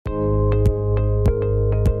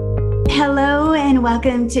and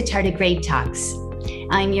welcome to Tardigrade Talks.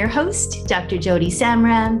 I'm your host, Dr. Jody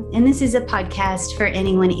Samra, and this is a podcast for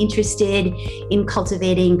anyone interested in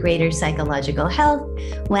cultivating greater psychological health,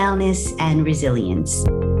 wellness, and resilience.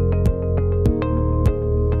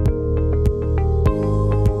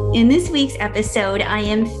 In this week's episode, I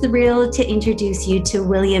am thrilled to introduce you to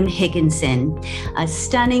William Higginson, a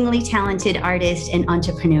stunningly talented artist and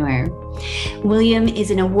entrepreneur. William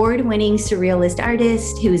is an award-winning surrealist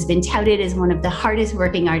artist who has been touted as one of the hardest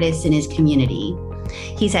working artists in his community.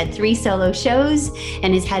 He's had 3 solo shows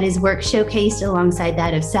and has had his work showcased alongside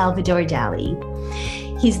that of Salvador Dali.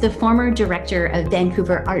 He's the former director of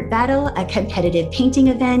Vancouver Art Battle, a competitive painting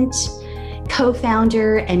event,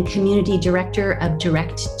 co-founder and community director of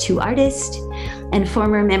Direct to Artist, and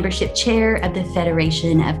former membership chair of the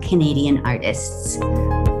Federation of Canadian Artists.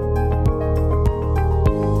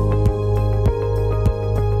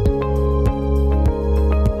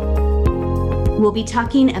 We'll be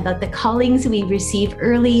talking about the callings we receive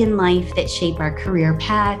early in life that shape our career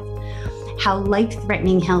path, how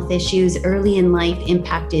life-threatening health issues early in life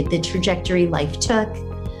impacted the trajectory life took,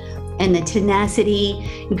 and the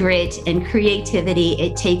tenacity, grit, and creativity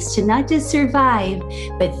it takes to not just survive,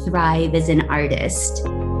 but thrive as an artist.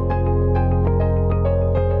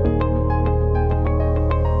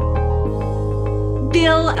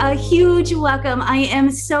 Bill, a huge welcome. I am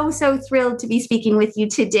so thrilled to be speaking with you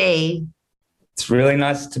today. It's really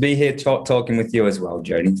nice to be here talking with you as well,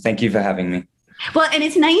 Jody. Thank you for having me. Well, and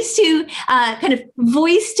it's nice to kind of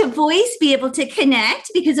voice to voice be able to connect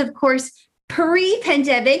because, of course,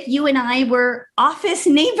 pre-pandemic, you and I were office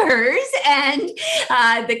neighbors and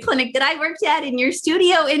the clinic that I worked at in your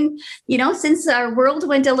studio. And, you know, since our world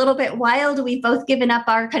went a little bit wild, we've both given up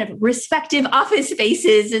our kind of respective office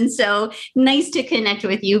spaces. And so nice to connect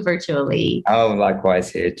with you virtually. Oh,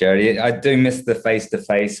 likewise here, Jody. I do miss the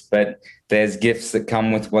face-to-face, but there's gifts that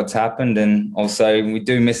come with what's happened. And also we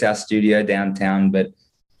do miss our studio downtown, but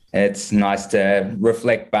it's nice to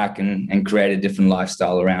reflect back and create a different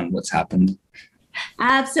lifestyle around what's happened.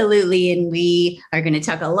 Absolutely. And we are going to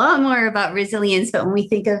talk a lot more about resilience, but when we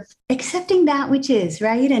think of accepting that which is,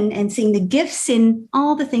 right, and seeing the gifts in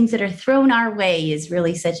all the things that are thrown our way is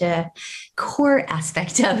really such a core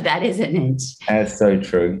aspect of that, isn't it? That's so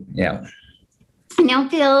true. Yeah. Now,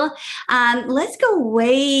 Bill, let's go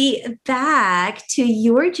way back to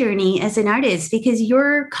your journey as an artist because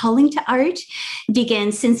your calling to art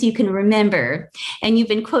began since you can remember. And you've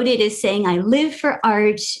been quoted as saying, "I live for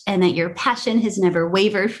art," and that your passion has never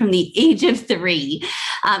wavered from the age of 3.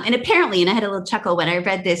 And apparently, and I had a little chuckle when I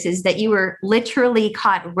read this, is that you were literally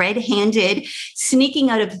caught red-handed sneaking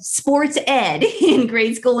out of sports ed in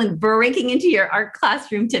grade school and breaking into your art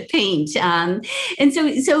classroom to paint. And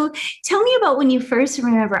so tell me about when you first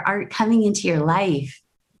remember art coming into your life.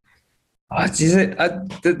 Oh, geez,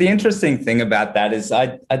 the interesting thing about that is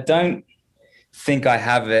I don't think I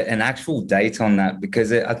have an actual date on that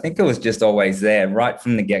because I think it was just always there right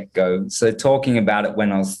from the get-go. So talking about it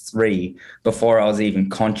when I was 3, before I was even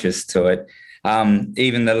conscious to it,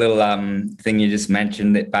 even the little thing you just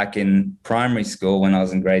mentioned that back in primary school when I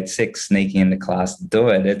was in grade 6, sneaking into class to do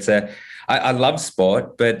it. I love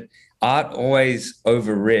sport, but art always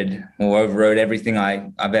overrode everything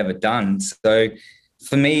I've ever done. So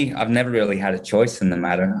for me, I've never really had a choice in the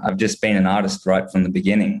matter. I've just been an artist right from the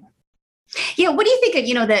beginning. Yeah. What do you think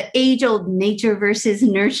of, the age-old nature versus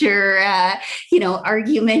nurture,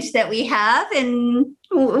 argument that we have? And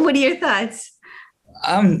what are your thoughts?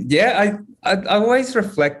 I always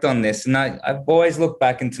reflect on this, and I've always looked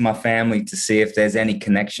back into my family to see if there's any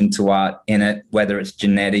connection to art in it, whether it's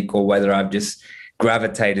genetic or whether I've just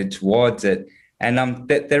gravitated towards it. And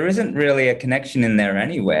there isn't really a connection in there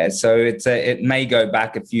anywhere. So it may go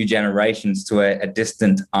back a few generations to a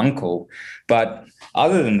distant uncle. But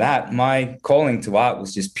other than that, my calling to art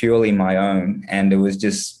was just purely my own. And it was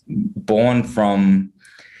just born from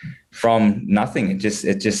nothing. It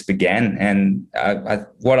just began. And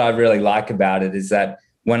what I really like about it is that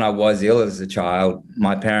when I was ill as a child,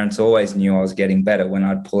 my parents always knew I was getting better when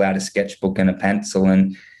I'd pull out a sketchbook and a pencil.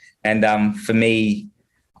 And for me,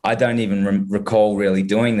 I don't even recall really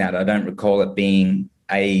doing that. I don't recall it being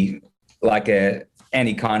any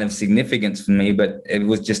kind of significance for me, but it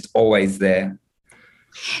was just always there.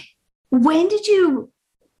 When did you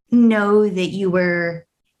know that you were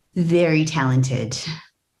very talented?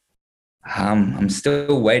 I'm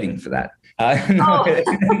still waiting for that.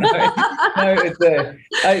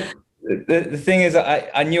 The thing is,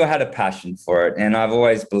 I knew I had a passion for it, and I've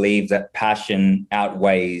always believed that passion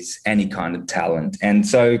outweighs any kind of talent. And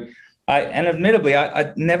so, admittedly,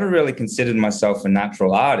 I never really considered myself a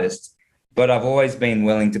natural artist. but I've always been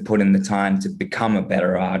willing to put in the time to become a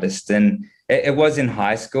better artist. And it was in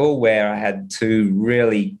high school where I had two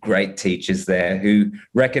really great teachers there who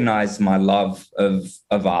recognized my love of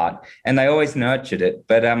art, and they always nurtured it.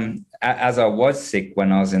 But as I was sick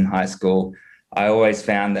when I was in high school, I always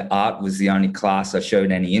found that art was the only class I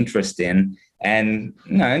showed any interest in. And,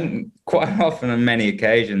 quite often on many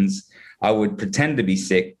occasions, I would pretend to be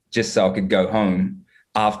sick just so I could go home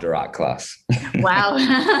after art class. Wow.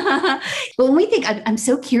 But when we think, I'm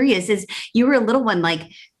so curious, as you were a little one, like,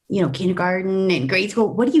 kindergarten and grade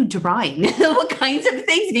school, what are you drawing? What kinds of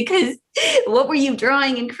things? Because what were you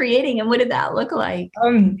drawing and creating, and what did that look like?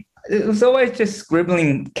 It was always just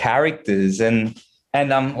scribbling characters and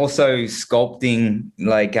also sculpting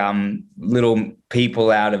like little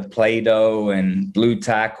people out of Play-Doh and blue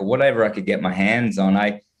tack or whatever I could get my hands on.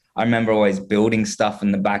 I remember always building stuff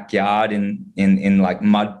in the backyard in like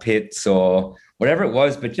mud pits or whatever it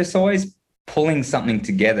was, but just always pulling something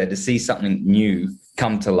together to see something new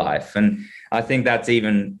come to life. And I think that's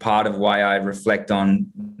even part of why I reflect on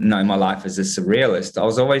my life as a surrealist. I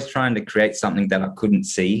was always trying to create something that I couldn't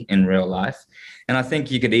see in real life. And I think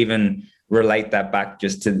you could even relate that back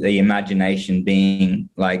just to the imagination being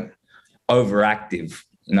like overactive.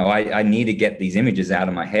 I need to get these images out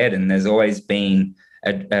of my head, and there's always been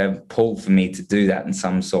a pull for me to do that in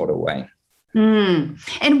some sort of way. And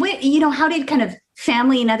how did kind of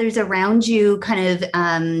family and others around you kind of,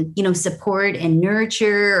 support and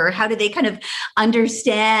nurture, or how do they kind of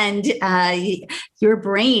understand your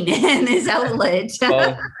brain and this outlet?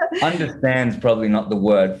 Well, understand's probably not the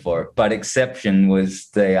word for it, but exception was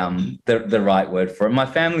the right word for it. My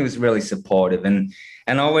family was really supportive, and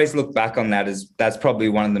I always look back on that as that's probably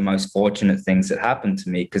one of the most fortunate things that happened to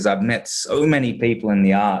me, because I've met so many people in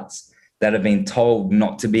the arts that have been told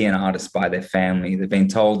not to be an artist by their family. They've been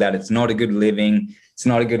told that it's not a good living, it's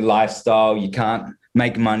not a good lifestyle, you can't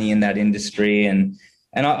make money in that industry. And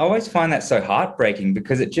I always find that so heartbreaking,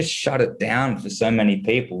 because it just shut it down for so many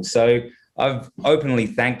people. So I've openly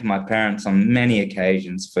thanked my parents on many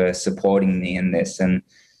occasions for supporting me in this. And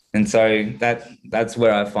so that's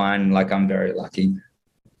where I find like I'm very lucky.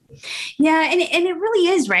 Yeah. And it really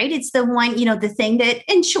is, right? It's the one, the thing that,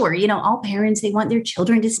 and sure, all parents, they want their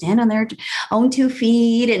children to stand on their own 2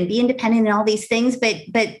 feet and be independent and all these things, but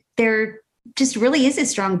there just really is a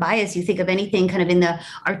strong bias. You think of anything kind of in the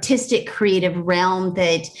artistic, creative realm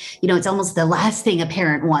that, it's almost the last thing a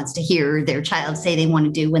parent wants to hear their child say they want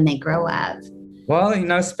to do when they grow up. Well,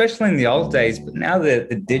 especially in the old days, but now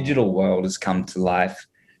the digital world has come to life,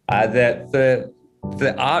 that the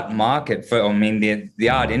art market the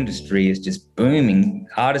art industry is just booming.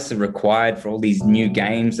 Artists are required for all these new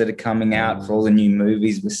games that are coming out, for all the new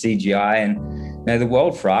movies with CGI. And the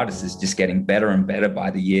world for artists is just getting better and better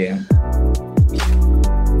by the year.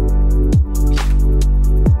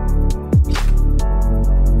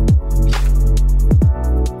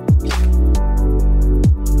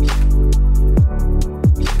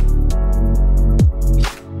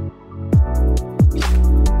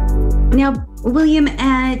 Now, William,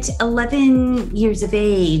 at 11 years of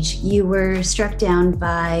age, you were struck down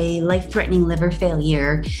by life-threatening liver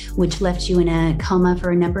failure, which left you in a coma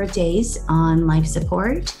for a number of days on life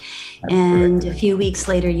support. And a few weeks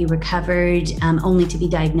later, you recovered, only to be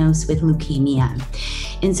diagnosed with leukemia.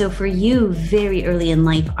 And so for you, very early in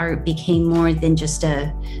life, art became more than just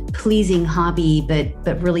a pleasing hobby,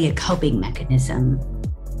 but really a coping mechanism.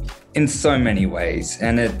 In so many ways.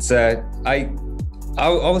 And it's, I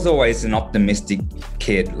was always an optimistic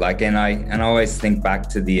kid, and I always think back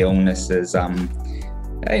to the illness as,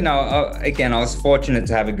 again, I was fortunate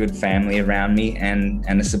to have a good family around me and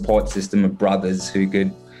a support system of brothers who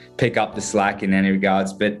could pick up the slack in any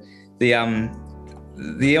regards. But the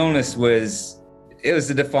illness was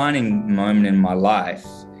a defining moment in my life,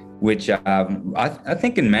 which I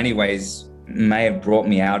think in many ways may have brought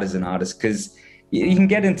me out as an artist, because you can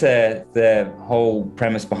get into the whole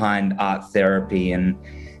premise behind art therapy and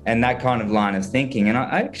that kind of line of thinking. And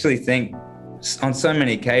I actually think on so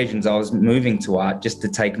many occasions I was moving to art just to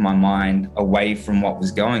take my mind away from what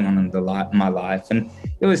was going on in my life. And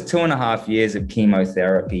it was 2.5 years of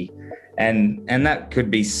chemotherapy. And that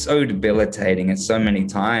could be so debilitating at so many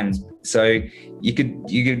times. So you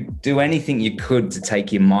could do anything you could to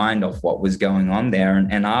take your mind off what was going on there.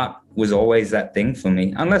 And art was always that thing for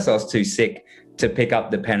me, unless I was too sick to pick up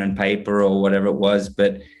the pen and paper or whatever it was.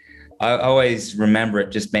 But I always remember it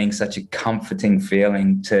just being such a comforting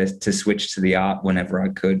feeling to switch to the art whenever I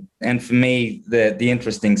could. And for me, the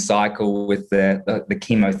interesting cycle with the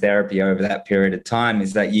chemotherapy over that period of time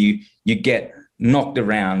is that you get knocked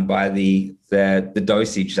around by the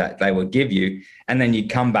dosage that they would give you. And then you'd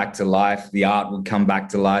come back to life. The art would come back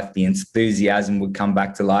to life. The enthusiasm would come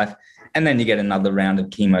back to life. And then you get another round of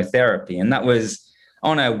chemotherapy. And that was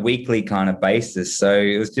on a weekly kind of basis. So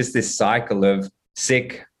it was just this cycle of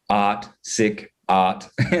sick art.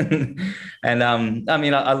 And I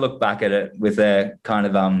mean, I look back at it with a kind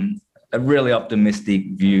of a really optimistic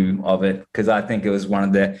view of it, because I think it was one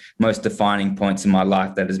of the most defining points in my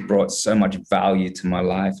life that has brought so much value to my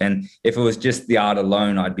life. And if it was just the art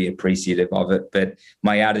alone, I'd be appreciative of it. But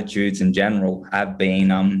my attitudes in general have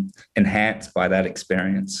been enhanced by that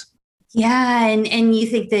experience. Yeah. And you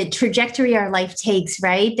think the trajectory our life takes,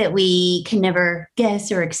 right, that we can never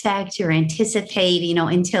guess or expect or anticipate,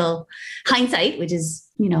 until hindsight, which is,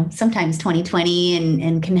 sometimes 2020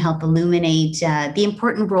 and can help illuminate the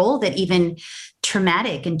important role that even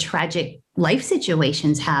traumatic and tragic life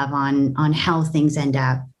situations have on how things end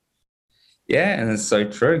up. Yeah, and it's so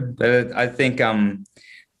true. But I think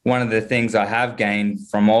one of the things I have gained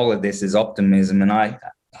from all of this is optimism. And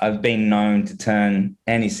I've been known to turn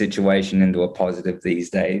any situation into a positive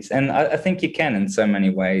these days. And I think you can in so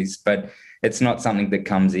many ways, but it's not something that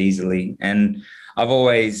comes easily. And I've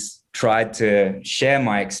always tried to share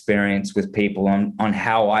my experience with people on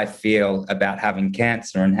how I feel about having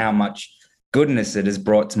cancer and how much goodness it has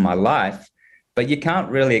brought to my life. But you can't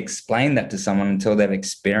really explain that to someone until they've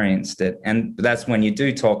experienced it. And that's when you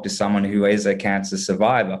do talk to someone who is a cancer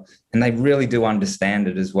survivor, and they really do understand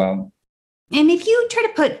it as well. And if you try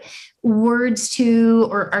to put words to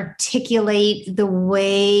or articulate the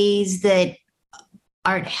ways that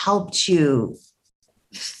art helped you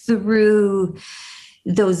through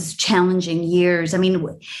those challenging years, I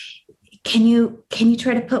mean, can you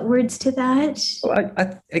try to put words to that? Well,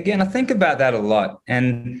 I think about that a lot.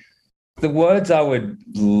 And the words I would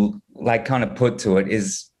kind of put to it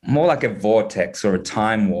is more like a vortex or a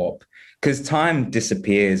time warp. Because time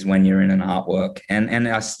disappears when you're in an artwork. And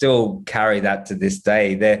I still carry that to this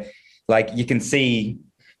day. You can see,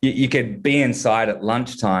 you could be inside at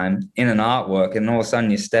lunchtime in an artwork, and all of a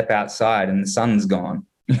sudden you step outside and the sun's gone.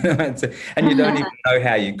 And you don't even know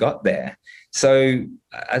how you got there. So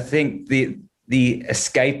I think the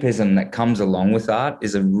escapism that comes along with art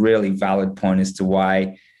is a really valid point as to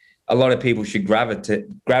why a lot of people should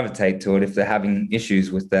gravitate to it if they're having issues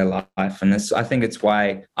with their life. And I think it's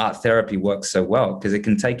why art therapy works so well, because it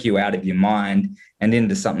can take you out of your mind and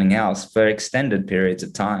into something else for extended periods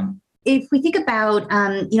of time. If we think about,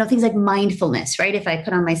 things like mindfulness, right? If I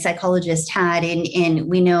put on my psychologist hat and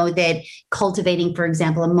we know that cultivating, for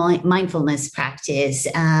example, a mindfulness practice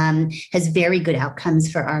has very good outcomes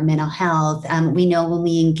for our mental health. We know when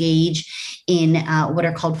we engage in what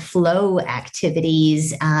are called flow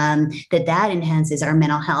activities, that enhances our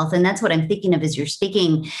mental health. And that's what I'm thinking of as you're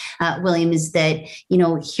speaking, William, is that,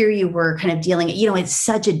 here you were kind of dealing, it's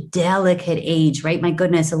such a delicate age, right? My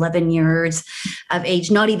goodness, 11 years of age,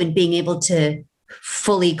 not even being able to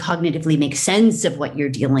fully cognitively make sense of what you're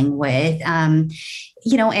dealing with, and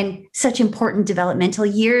such important developmental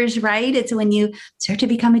years, right? It's when you start to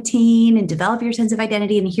become a teen and develop your sense of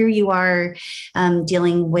identity. And here you are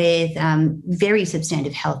dealing with very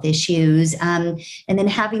substantive health issues. And then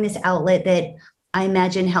having this outlet that I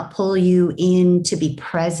imagine help pull you in to be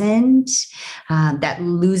present, that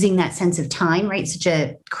losing that sense of time, right? Such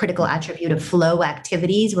a critical attribute of flow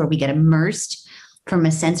activities where we get immersed from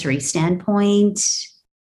a sensory standpoint.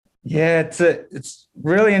 Yeah, it's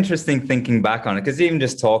really interesting thinking back on it, because even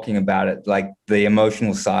just talking about it, like the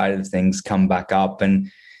emotional side of things come back up.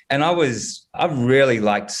 And I really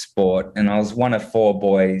liked sport, and I was one of four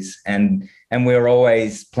boys, and we were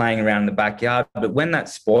always playing around in the backyard. But when that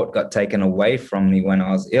sport got taken away from me when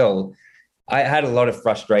I was ill, I had a lot of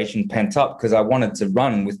frustration pent up, because I wanted to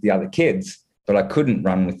run with the other kids, but I couldn't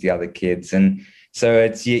run with the other kids. And so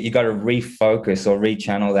you got to refocus or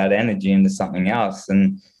rechannel that energy into something else.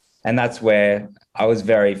 And that's where I was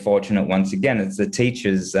very fortunate. Once again, it's the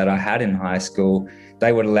teachers that I had in high school.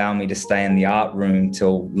 They would allow me to stay in the art room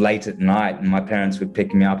till late at night. And my parents would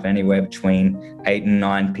pick me up anywhere between 8 and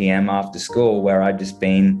 9 p.m. after school, where I'd just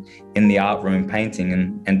been in the art room painting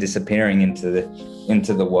and disappearing into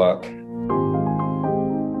the work.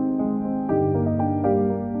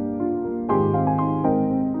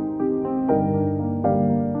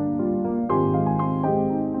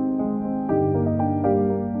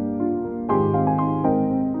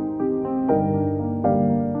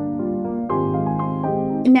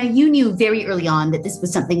 Now, you knew very early on that this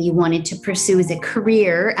was something you wanted to pursue as a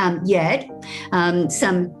career, yet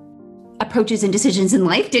some approaches and decisions in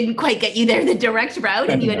life didn't quite get you there the direct route,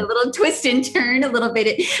 and you had a little twist and turn a little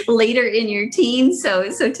bit later in your teens. So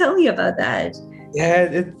tell me about that.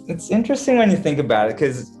 Yeah, it's interesting when you think about it,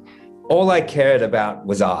 because all I cared about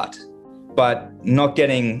was art, but not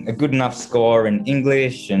getting a good enough score in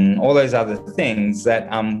English and all those other things that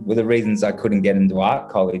were the reasons I couldn't get into art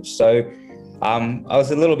college. So I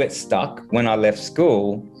was a little bit stuck when I left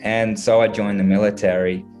school, and so I joined the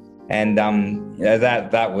military. And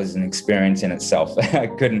that was an experience in itself. I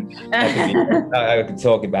could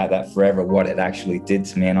talk about that forever, what it actually did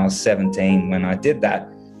to me. And I was 17 when I did that.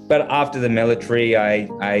 But after the military,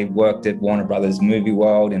 I worked at Warner Brothers Movie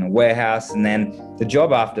World in a warehouse. And then the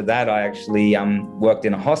job after that, I actually worked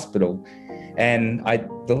in a hospital. And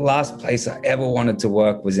the last place I ever wanted to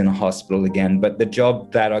work was in a hospital again. But the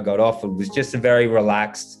job that I got offered was just a very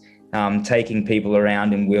relaxed, taking people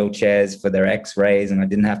around in wheelchairs for their x-rays, and I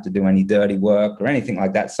didn't have to do any dirty work or anything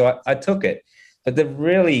like that. So I took it. But the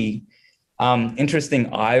really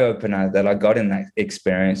interesting eye-opener that I got in that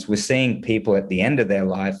experience was seeing people at the end of their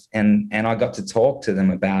life, and I got to talk to them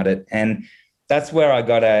about it. And that's where I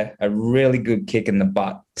got a really good kick in the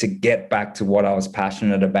butt to get back to what I was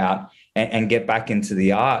passionate about and get back into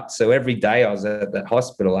the art. So every day I was at that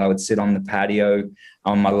hospital, I would sit on the patio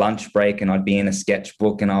on my lunch break and I'd be in a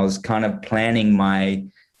sketchbook, and I was kind of planning my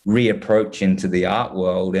reapproach into the art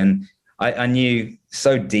world. And I knew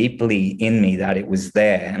so deeply in me that it was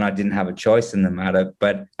there and I didn't have a choice in the matter.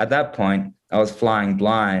 But at that point, I was flying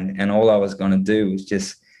blind, and all I was going to do was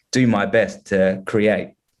just do my best to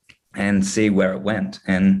create and see where it went.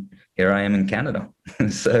 And here I am in Canada.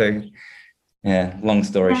 So, yeah, long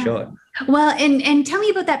story short. Well, and tell me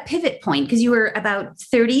about that pivot point, because you were about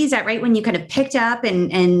 30, is that right, when you kind of picked up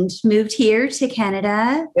and moved here to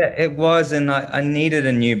Canada? Yeah, it was. And I needed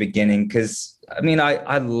a new beginning because, I mean,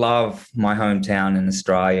 I love my hometown in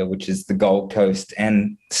Australia, which is the Gold Coast,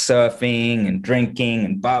 and surfing and drinking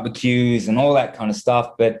and barbecues and all that kind of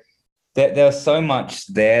stuff. But there was so much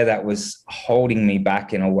there that was holding me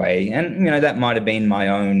back in a way. And, you know, that might have been my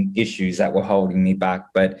own issues that were holding me back.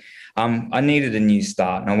 But I needed a new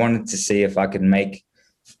start, and I wanted to see if I could make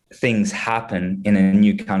things happen in a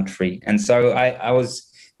new country. And so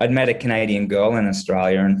I'd met a Canadian girl in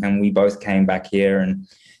Australia, and we both came back here,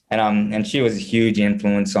 and she was a huge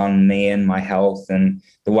influence on me and my health and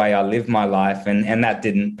the way I live my life. And that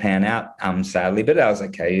didn't pan out, sadly, but that was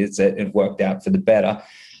okay. It worked out for the better.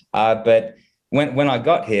 But when I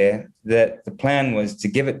got here, the plan was to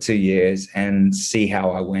give it 2 years and see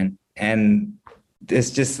how I went. And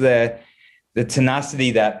it's just the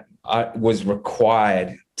tenacity that was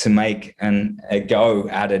required to make a go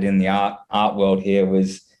at it in the art world here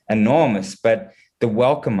was enormous. But the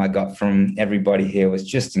welcome I got from everybody here was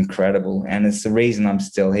just incredible. And it's the reason I'm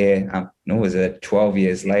still here. What was it, 12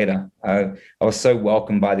 years later? I was so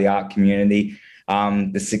welcomed by the art community.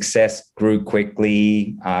 The success grew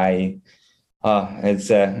quickly.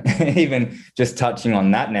 It's even just touching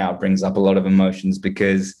on that now brings up a lot of emotions,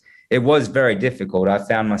 because it was very difficult. I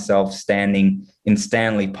found myself standing in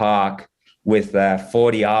Stanley Park with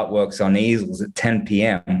 40 artworks on easels at 10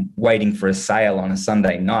 p.m. waiting for a sale on a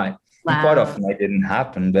Sunday night. Wow. And quite often they didn't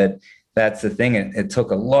happen, but that's the thing. It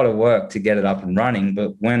took a lot of work to get it up and running.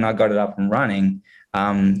 But when I got it up and running,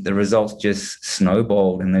 the results just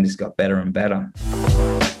snowballed, and they just got better and better.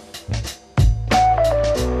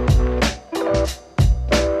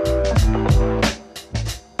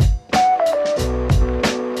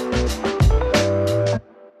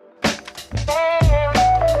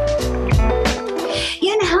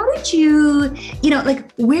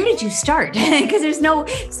 Where did you start? Because it's not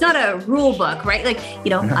a rule book, right?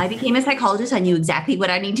 I became a psychologist. I knew exactly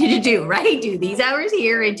what I needed to do, right? Do these hours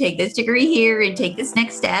here and take this degree here and take this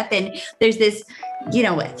next step. And there's this,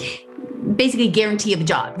 basically guarantee of a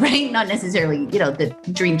job, right? Not necessarily, the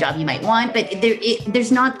dream job you might want, but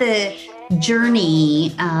there's not the journey.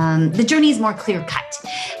 The journey is more clear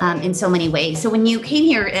cut in so many ways. So when you came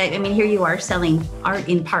here, here you are selling art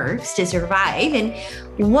in parks to survive. And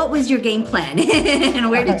what was your game plan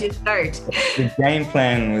and where did you start? The game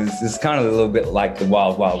plan was kind of a little bit like the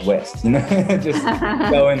Wild Wild West, just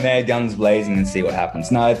go in there, guns blazing, and see what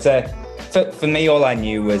happens. No, it's for me, all I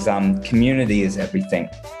knew was community is everything.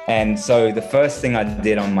 And so the first thing I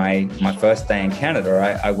did on my first day in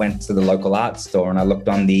Canada, I went to the local art store and I looked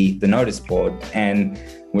on the notice board, and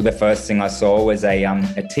the first thing I saw was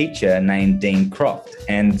a teacher named Dean Croft.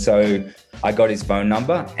 And so I got his phone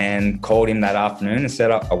number and called him that afternoon and said,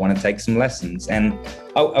 I want to take some lessons. And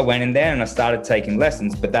I went in there and I started taking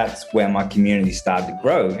lessons, but that's where my community started to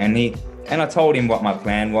grow. And I told him what my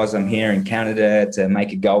plan was. I'm here in Canada to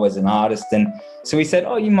make a go as an artist. And so he said,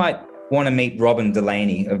 you might want to meet Robin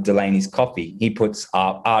Delaney of Delaney's Coffee. He puts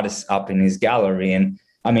artists up in his gallery and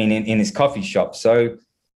in his coffee shop. So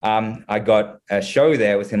I got a show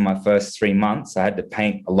there within my first 3 months. I had to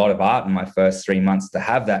paint a lot of art in my first 3 months to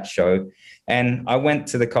have that show. And I went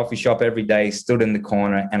to the coffee shop every day, stood in the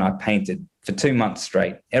corner, and I painted for 2 months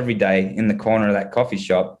straight, every day in the corner of that coffee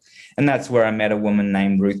shop. And that's where I met a woman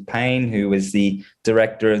named Ruth Payne, who was the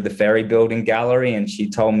director of the Ferry Building Gallery. And she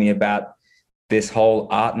told me about this whole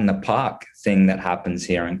art in the park thing that happens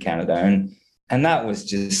here in Canada. And that was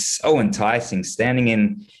just so enticing, standing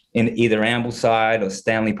in either Ambleside or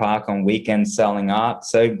Stanley Park on weekends selling art.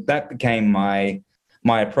 So that became my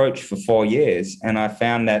approach for 4 years. And I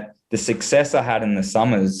found that the success I had in the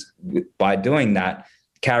summers by doing that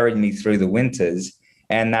carried me through the winters.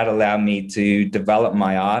 And that allowed me to develop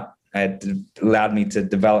my art. It allowed me to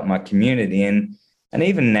develop my community. And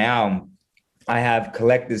even now, I have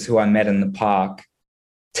collectors who I met in the park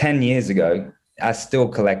 10 years ago are still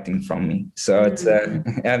collecting from me. So it's,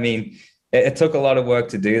 I mean, it took a lot of work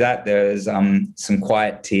to do that. There's some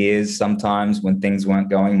quiet tears sometimes when things weren't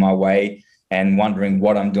going my way and wondering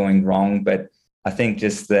what I'm doing wrong. But I think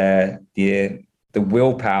just the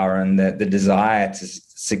willpower and the desire to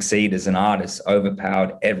succeed as an artist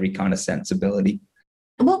overpowered every kind of sensibility.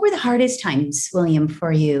 What were the hardest times, William,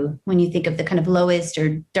 for you when you think of the kind of lowest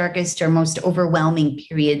or darkest or most overwhelming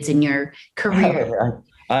periods in your career?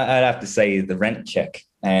 I'd have to say the rent check.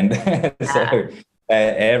 And so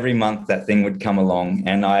every month that thing would come along.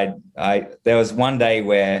 And there was one day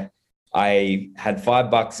where I had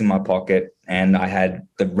 $5 in my pocket and I had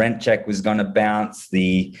the rent check was going to bounce.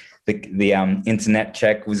 The internet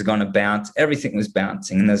check was going to bounce. Everything was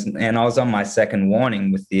bouncing. And I was on my second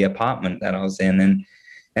warning with the apartment that I was in.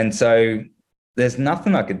 And so there's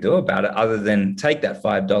nothing I could do about it other than take that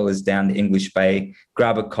 $5 down to English Bay,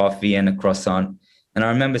 grab a coffee and a croissant. And I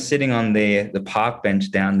remember sitting on the park bench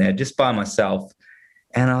down there just by myself.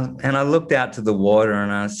 And I looked out to the water and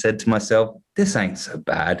I said to myself, this ain't so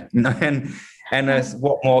bad. And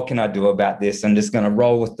what more can I do about this? I'm just going to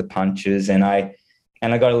roll with the punches. And I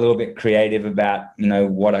got a little bit creative about,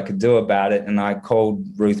 what I could do about it. And I called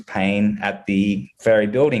Ruth Payne at the Ferry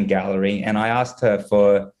Building Gallery and I asked her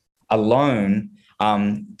for a loan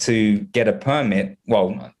to get a permit.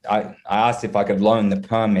 Well, I asked if I could loan the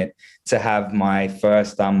permit to have my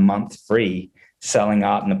first month free selling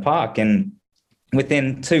art in the park. And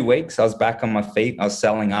within 2 weeks, I was back on my feet. I was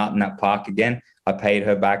selling art in that park again. I paid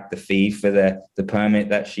her back the fee for the permit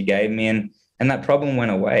that she gave me. And that problem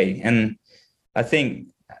went away. And I think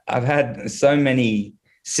I've had so many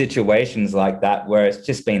situations like that where it's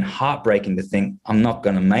just been heartbreaking to think I'm not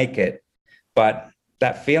going to make it. But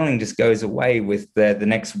that feeling just goes away with the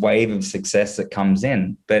next wave of success that comes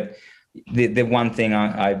in. But the one thing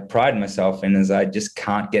I pride myself in is I just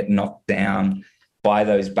can't get knocked down by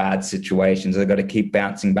those bad situations. I've got to keep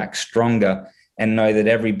bouncing back stronger and know that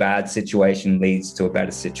every bad situation leads to a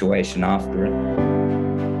better situation after it.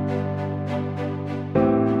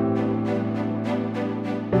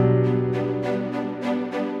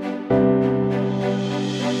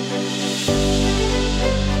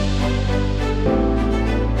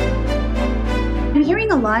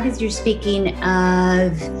 A lot as you're speaking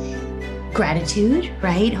of gratitude,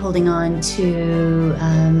 right? Holding on to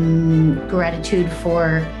gratitude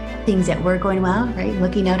for things that were going well, right?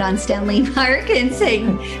 Looking out on Stanley Park and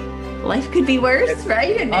saying life could be worse,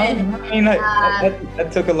 right?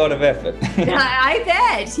 That took a lot of effort. I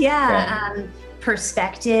bet, yeah.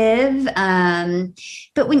 Perspective.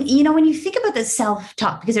 But when you think about the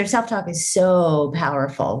self-talk, because our self-talk is so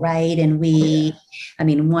powerful, right? And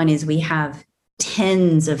one is we have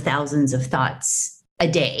tens of thousands of thoughts a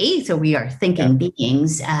day. So we are thinking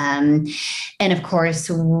beings. And of course,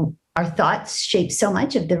 our thoughts shape so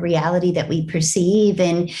much of the reality that we perceive.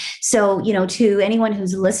 And so, to anyone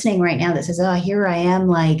who's listening right now that says, oh, here I am,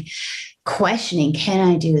 like questioning, can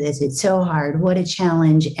I do this? It's so hard. What a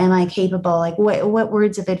challenge. Am I capable? Like what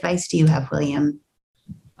words of advice do you have, William?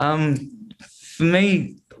 For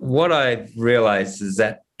me, what I've realized is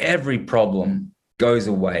that every problem goes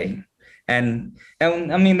away. And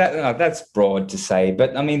I mean, that's broad to say,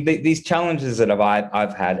 but I mean, these challenges that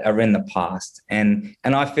I've had are in the past and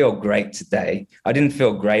I feel great today. I didn't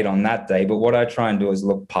feel great on that day, but what I try and do is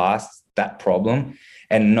look past that problem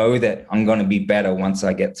and know that I'm going to be better once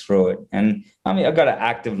I get through it. And I mean, I've got to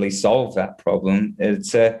actively solve that problem.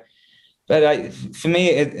 For me,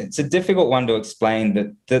 it's a difficult one to explain,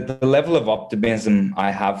 but the level of optimism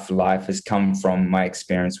I have for life has come from my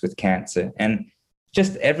experience with cancer. And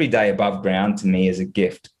just every day above ground to me is a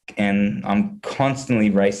gift. And I'm constantly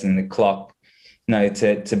racing the clock,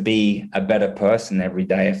 to be a better person every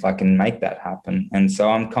day if I can make that happen. And so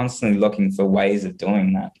I'm constantly looking for ways of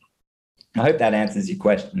doing that. I hope that answers your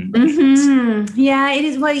question. Yeah, it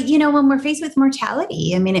is. Well, when we're faced with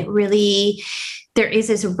mortality, I mean, there is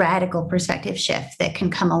this radical perspective shift that can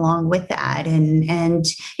come along with that. And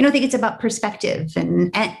I think it's about perspective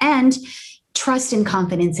and trust and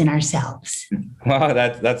confidence in ourselves. Well,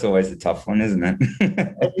 that's always a tough one, isn't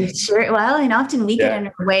it? Sure. Well, and often we get in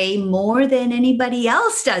our way more than anybody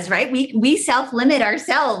else does, right? We self-limit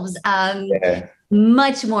ourselves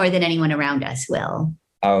much more than anyone around us will.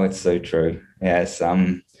 Oh, it's so true. Yes.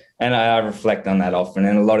 And I reflect on that often.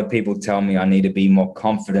 And a lot of people tell me I need to be more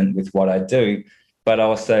confident with what I do. But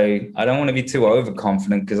also, I don't want to be too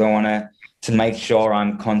overconfident because I want to make sure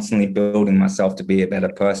I'm constantly building myself to be a better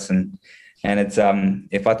person. And it's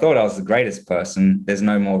if I thought I was the greatest person, there's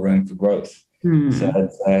no more room for growth. So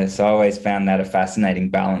I always found that a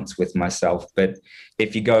fascinating balance with myself. But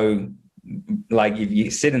if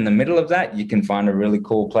you sit in the middle of that, you can find a really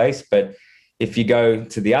cool place. But if you go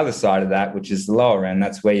to the other side of that, which is the lower end,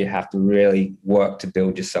 that's where you have to really work to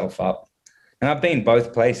build yourself up. And I've been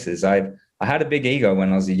both places. I had a big ego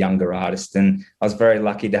when I was a younger artist, and I was very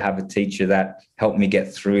lucky to have a teacher that helped me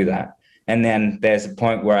get through that. And then there's a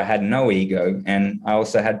point where I had no ego, and I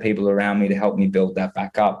also had people around me to help me build that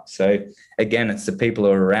back up. So again, it's the people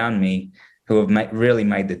who are around me who have really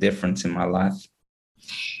made the difference in my life.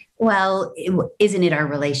 Well, isn't it our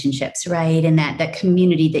relationships, right? And that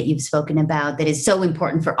community that you've spoken about that is so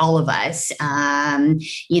important for all of us, and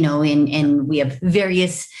we have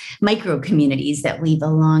various micro communities that we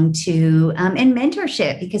belong to, and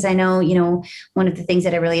mentorship, because I know, one of the things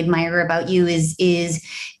that I really admire about you is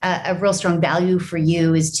a real strong value for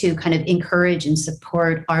you is to kind of encourage and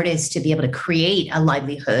support artists to be able to create a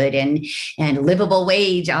livelihood and livable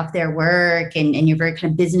wage off their work. And you're very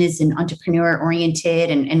kind of business and entrepreneur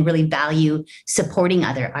oriented and really value supporting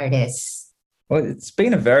other artists. Well, it's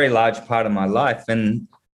been a very large part of my life. And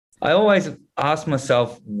I always ask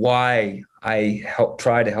myself why I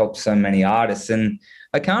try to help so many artists. And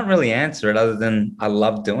I can't really answer it other than I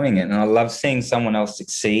love doing it. And I love seeing someone else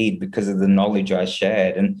succeed because of the knowledge I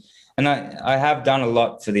shared. And I have done a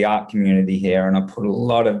lot for the art community here, and I put a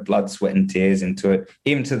lot of blood, sweat, and tears into it,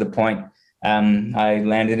 even to the point I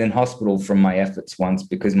landed in hospital from my efforts once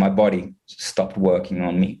because my body stopped working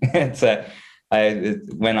on me.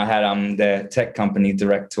 When I had the tech company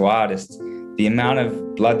Direct to Artist, the amount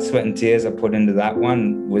of blood, sweat, and tears I put into that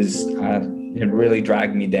one was it really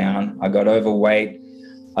dragged me down. I got overweight.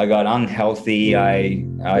 I got unhealthy. I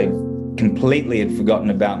completely had forgotten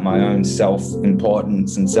about my own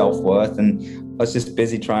self-importance and self-worth, and I was just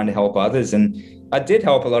busy trying to help others. And I did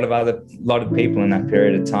help a lot of people in that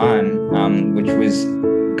period of time, which was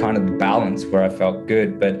kind of the balance where I felt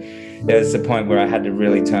good. But there was a point where I had to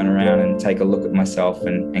really turn around and take a look at myself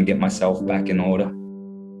and get myself back in order.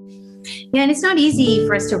 Yeah, and it's not easy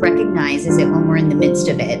for us to recognize, is it, when we're in the midst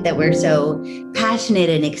of it, that we're so passionate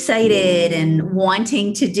and excited and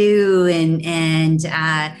wanting to do,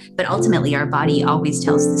 but ultimately our body always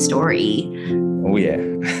tells the story. Oh yeah,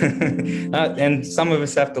 and some of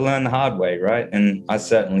us have to learn the hard way, right? And I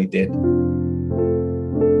certainly did.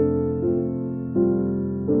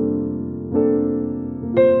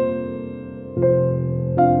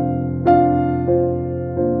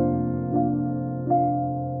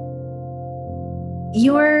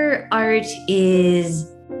 Your art is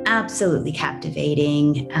absolutely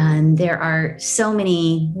captivating. There are so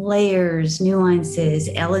many layers, nuances,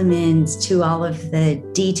 elements to all of the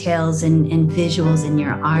details and visuals in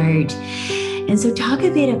your art. And so talk a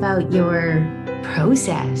bit about your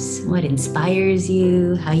process, what inspires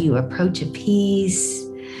you, how you approach a piece.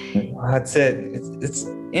 That's it. It's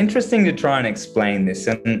interesting to try and explain this.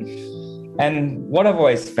 And what I've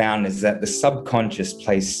always found is that the subconscious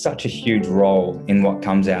plays such a huge role in what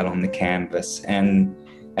comes out on the canvas.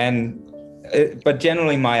 But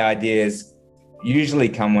generally my ideas usually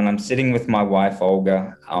come when I'm sitting with my wife,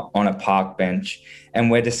 Olga, on a park bench, and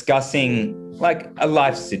we're discussing like a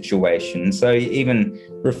life situation. So even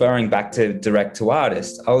referring back to Direct to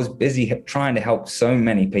Artist, I was busy trying to help so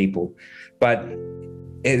many people, but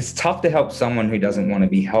it's tough to help someone who doesn't want to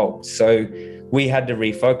be helped. So we had to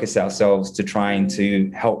refocus ourselves to trying to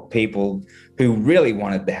help people who really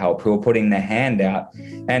wanted the help, who were putting their hand out.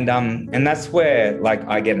 And that's where like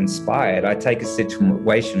I get inspired. I take a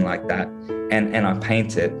situation like that and I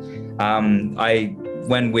paint it.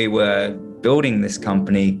 When we were building this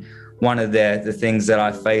company, one of the things that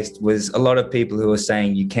I faced was a lot of people who were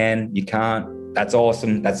saying, you can, you can't, that's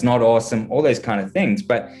awesome, that's not awesome, all those kind of things.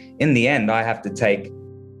 But in the end, I have to take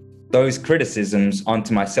those criticisms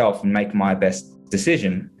onto myself and make my best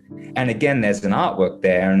decision. And again, there's an artwork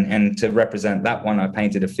there. And to represent that one, I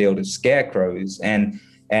painted a field of scarecrows. And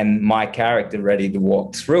and my character ready to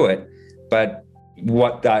walk through it. But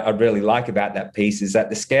what I really like about that piece is that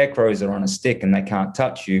the scarecrows are on a stick and they can't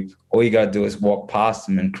touch you. All you got to do is walk past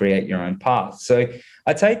them and create your own path. So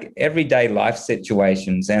I take everyday life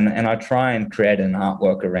situations and I try and create an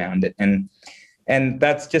artwork around it. And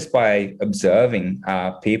that's just by observing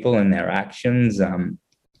people and their actions.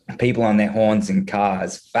 People on their horns in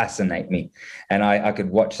cars fascinate me. And I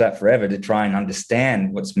could watch that forever to try and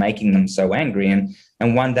understand what's making them so angry.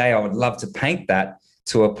 And one day I would love to paint that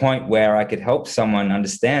to a point where I could help someone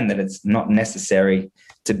understand that it's not necessary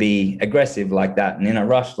to be aggressive like that and in a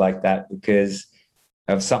rush like that, because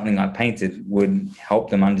of something I painted would help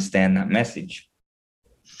them understand that message.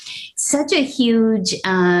 Such a huge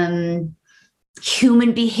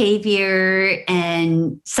human behavior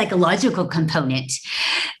and psychological component,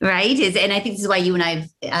 right? And I think this is why you and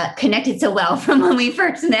I've connected so well from when we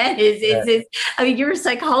first met is I mean, you're a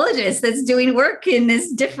psychologist that's doing work in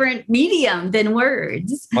this different medium than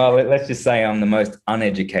words. Well, let's just say I'm the most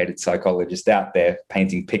uneducated psychologist out there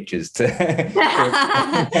painting pictures to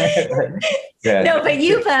Yeah. No, but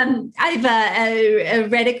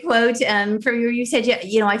I've read a quote from you. You said,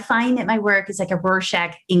 I find that my work is like a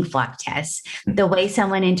Rorschach ink blot test. The way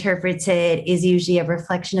someone interprets it is usually a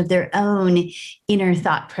reflection of their own inner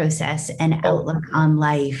thought process and outlook on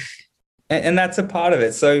life. And that's a part of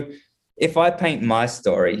it. So if I paint my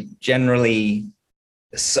story, generally,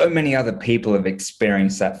 so many other people have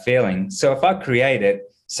experienced that feeling. So if I create it,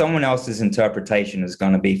 someone else's interpretation is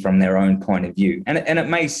going to be from their own point of view. And it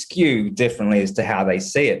may skew differently as to how they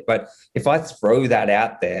see it. But if I throw that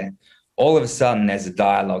out there, all of a sudden there's a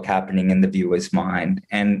dialogue happening in the viewer's mind.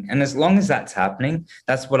 And as long as that's happening,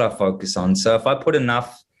 that's what I focus on. So if I put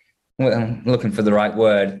enough, well, I'm looking for the right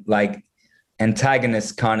word, like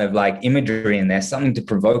antagonist kind of like imagery in there, something to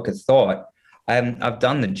provoke a thought, I've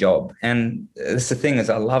done the job. And it's the thing is,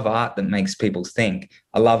 I love art that makes people think.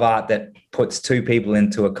 I love art that puts two people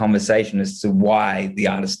into a conversation as to why the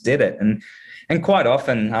artist did it. And quite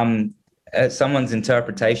often, someone's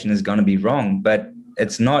interpretation is going to be wrong, but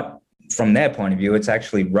it's not from their point of view. It's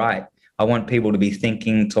actually right. I want people to be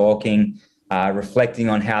thinking, talking, reflecting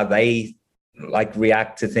on how they like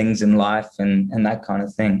react to things in life and that kind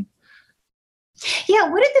of thing. Yeah.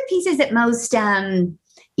 What are the pieces that most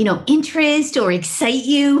interest or excite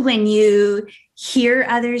you when you hear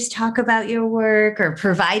others talk about your work or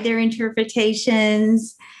provide their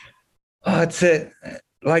interpretations? Oh,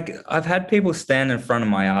 I've had people stand in front of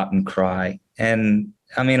my art and cry. And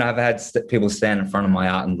I mean, I've had people stand in front of my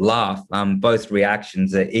art and laugh. Both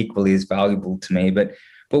reactions are equally as valuable to me. But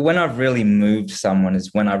when I've really moved someone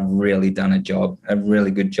is when I've really done a really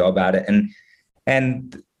good job at it.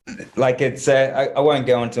 And like I won't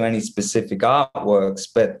go into any specific artworks,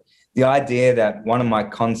 but the idea that one of my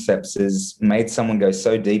concepts has made someone go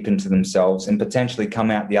so deep into themselves and potentially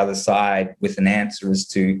come out the other side with an answer as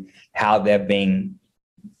to how they're being,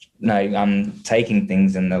 taking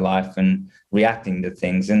things in their life and reacting to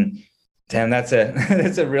things. And damn, that's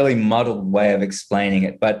a really muddled way of explaining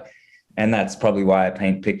it, and that's probably why I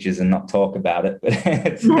paint pictures and not talk about it.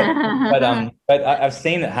 But I've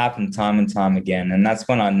seen it happen time and time again, and that's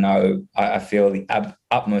when I know I feel the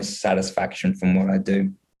utmost satisfaction from what I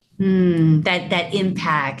do. That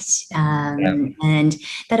impact and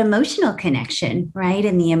that emotional connection, right?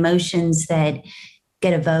 And the emotions that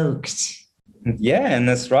get evoked. Yeah, and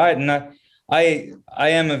that's right. And I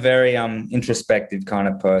am a very introspective kind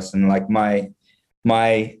of person. Like my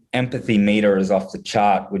empathy meter is off the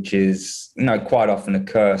chart, which is, quite often a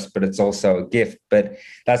curse, but it's also a gift. But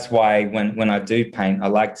that's why when I do paint, I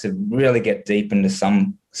like to really get deep into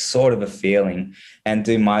some sort of a feeling and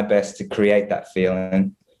do my best to create that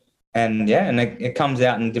feeling. And it comes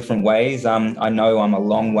out in different ways. I know I'm a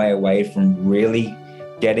long way away from really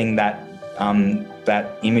getting that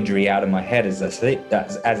imagery out of my head as I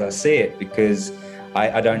see it, because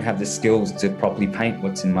I don't have the skills to properly paint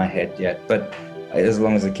what's in my head yet. But as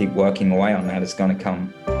long as I keep working away on that, it's going to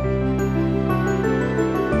come.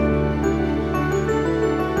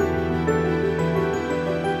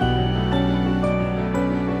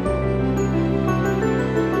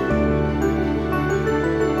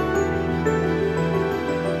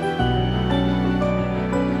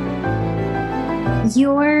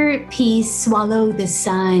 Your piece, Swallow the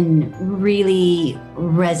Sun, really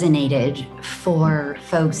resonated for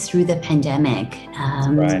folks through the pandemic.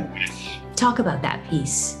 Right. Talk about that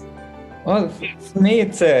piece. Well, for me,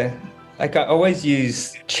 it's I always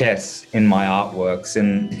use chess in my artworks,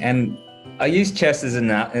 and I use chess as an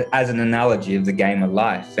analogy of the game of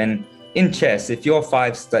life. And in chess, if you're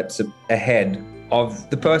 5 steps ahead of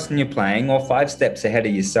the person you're playing or 5 steps ahead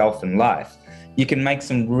of yourself in life, you can make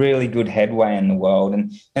some really good headway in the world.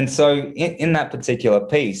 And so in that particular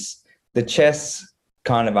piece, the chess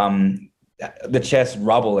kind of the chess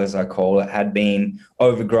rubble, as I call it, had been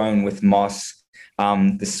overgrown with moss.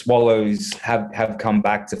 The swallows have come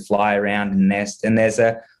back to fly around and nest, and there's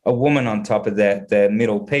a woman on top of the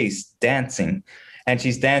middle piece dancing, and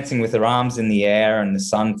she's dancing with her arms in the air and the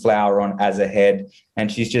sunflower on as a head,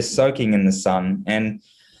 and she's just soaking in the sun.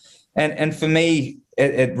 And for me,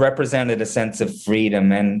 it represented a sense of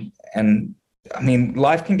freedom. And I mean,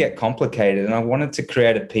 life can get complicated, and I wanted to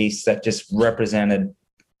create a piece that just represented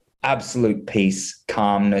absolute peace,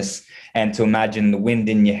 calmness, and to imagine the wind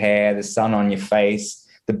in your hair, the sun on your face,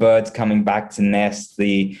 the birds coming back to nest,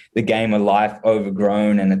 the game of life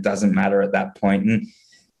overgrown, and it doesn't matter at that point.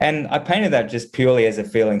 And I painted that just purely as a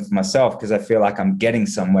feeling for myself, because I feel like I'm getting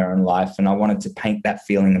somewhere in life, and I wanted to paint that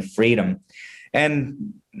feeling of freedom.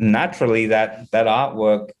 And naturally, that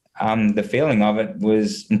artwork, the feeling of it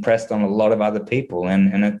was impressed on a lot of other people,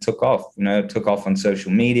 and it took off. It took off on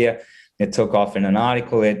social media. It took off in an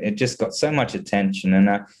article. It just got so much attention, and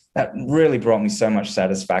that really brought me so much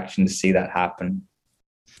satisfaction to see that happen.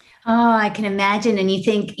 Oh, I can imagine. And you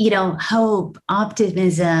think, hope,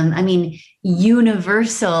 optimism, I mean,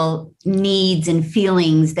 universal needs and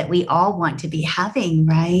feelings that we all want to be having,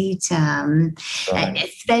 right? Right.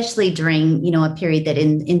 Especially during, a period that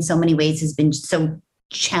in so many ways has been so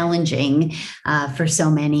challenging for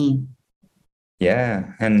so many.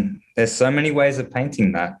 Yeah. And there's so many ways of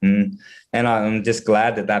painting that. And I'm just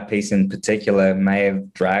glad that piece in particular may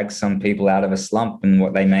have dragged some people out of a slump and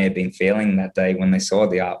what they may have been feeling that day when they saw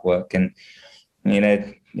the artwork. And,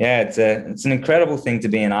 it's an incredible thing to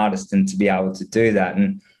be an artist and to be able to do that.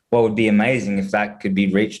 And what would be amazing if that could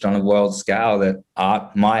be reached on a world scale, that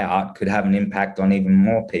my art could have an impact on even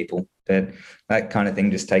more people. But that kind of thing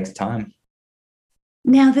just takes time.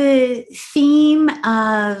 Now, the theme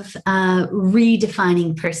of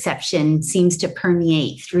redefining perception seems to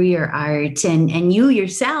permeate through your art, and you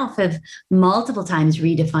yourself have multiple times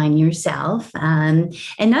redefined yourself. And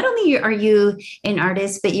not only are you an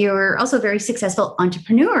artist, but you're also a very successful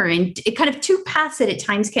entrepreneur. And it kind of two paths that at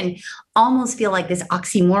times can almost feel like this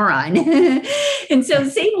oxymoron. And so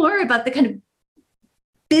say more about the kind of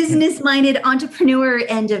business-minded entrepreneur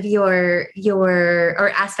end of your or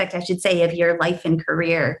aspect, I should say, of your life and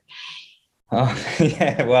career. Oh,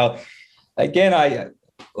 yeah. Well, again, I've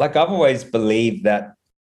always believed that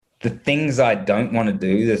the things I don't want to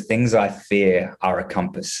do, the things I fear, are a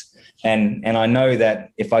compass. And I know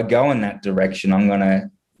that if I go in that direction, I'm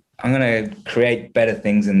gonna create better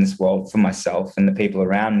things in this world for myself and the people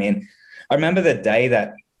around me. And I remember the day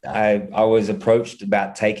that I was approached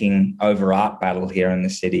about taking over Art Battle here in the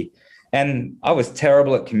city, and I was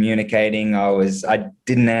terrible at communicating. I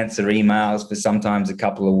didn't answer emails for sometimes a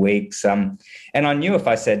couple of weeks, and I knew if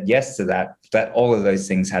I said yes to that all of those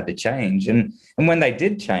things had to change. And when they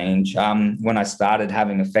did change, when I started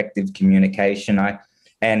having effective communication,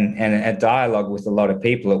 and a dialogue with a lot of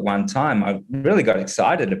people at one time, I really got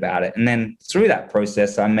excited about it. And then through that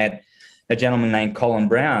process, I met a gentleman named Colin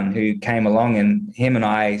Brown, who came along, and him and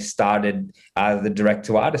I started the Direct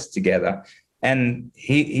to Artist together. And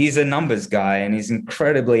he's a numbers guy, and he's an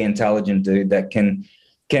incredibly intelligent dude that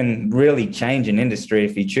can really change an industry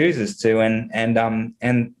if he chooses to.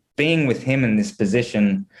 And being with him in this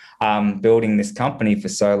position, building this company for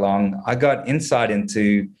so long, I got insight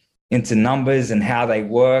into numbers and how they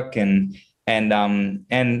work, and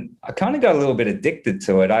I kind of got a little bit addicted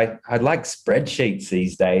to it. I like spreadsheets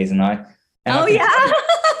these days, I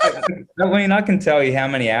can tell you how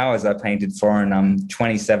many hours I painted for in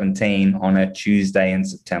 2017 on a Tuesday in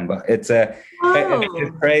September. It's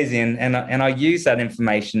crazy, and I use that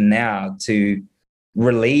information now to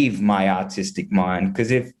relieve my artistic mind, because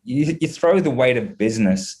if you throw the weight of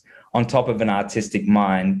business on top of an artistic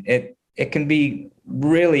mind, it can be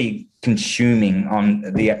really consuming on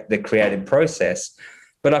the creative process.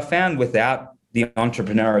 But I found without the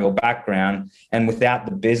entrepreneurial background and without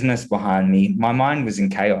the business behind me, my mind was in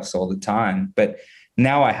chaos all the time. But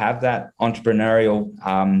now I have that entrepreneurial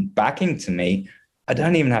backing to me. I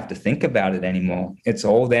don't even have to think about it anymore. It's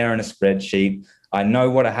all there in a spreadsheet. I know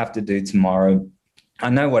what I have to do tomorrow. I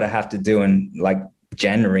know what I have to do in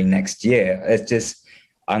January next year. It's just,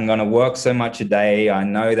 I'm going to work so much a day. I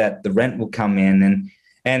know that the rent will come in,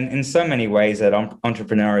 and in so many ways, that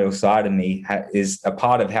entrepreneurial side of me is a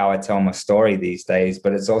part of how I tell my story these days,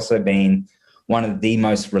 but it's also been one of the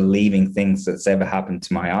most relieving things that's ever happened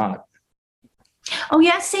to my art. Oh,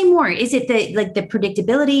 yeah. Say more. Is it the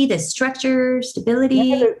predictability, the structure, stability?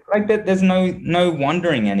 Yeah, there's no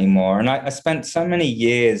wondering anymore. And I spent so many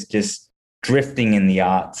years just drifting in the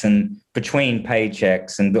arts and between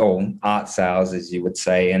paychecks and art sales, as you would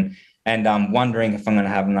say, and I'm wondering if I'm going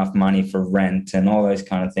to have enough money for rent and all those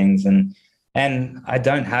kind of things. And I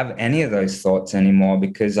don't have any of those thoughts anymore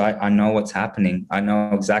because I know what's happening. I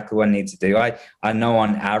know exactly what I need to do. I know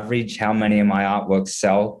on average how many of my artworks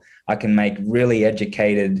sell. I can make really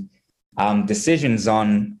educated decisions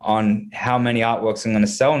on how many artworks I'm going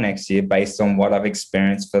to sell next year based on what I've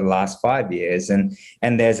experienced for the last 5 years. And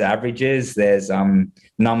there's averages, there's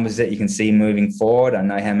numbers that you can see moving forward. I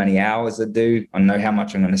know how many hours I do. I know how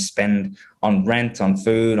much I'm going to spend on rent, on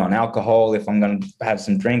food, on alcohol. If I'm going to have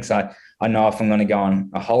some drinks, I know if I'm going to go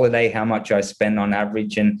on a holiday, how much I spend on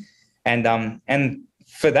average. And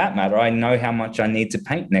for that matter, I know how much I need to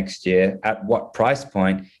paint next year at what price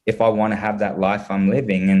point if I want to have that life I'm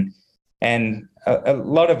living. And a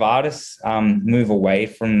lot of artists move away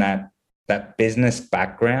from that business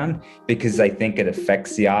background because they think it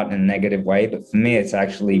affects the art in a negative way. But for me, it's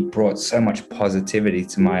actually brought so much positivity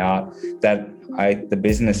to my art that the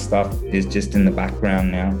business stuff is just in the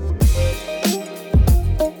background now.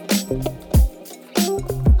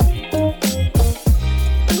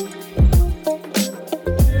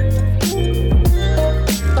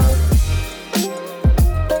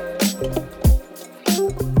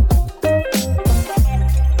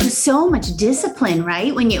 So much discipline,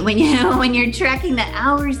 right? When you're tracking the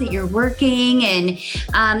hours that you're working, and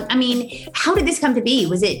I mean, how did this come to be?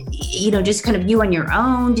 Was it just kind of you on your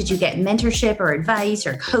own? Did you get mentorship or advice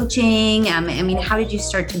or coaching? I mean, how did you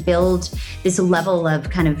start to build this level of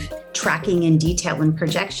kind of tracking and detail and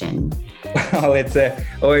projection? Well,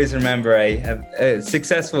 always remember a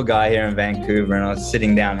successful guy here in Vancouver, and I was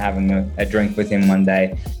sitting down having a drink with him one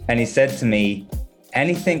day, and he said to me,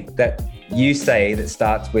 anything that you say that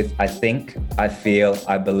starts with I think, I feel,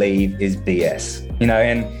 I believe is BS.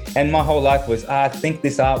 And my whole life was, I think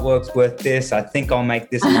this artwork's worth this. I think I'll make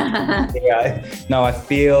this money. No, I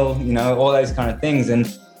feel, all those kind of things. And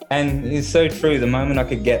it's so true. The moment I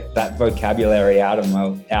could get that vocabulary out of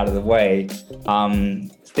the way,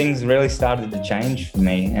 things really started to change for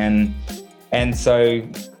me. And so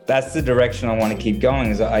that's the direction I want to keep going.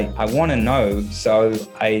 Is I want to know so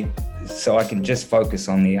I can just focus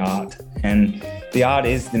on the art. And the art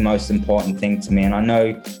is the most important thing to me. And I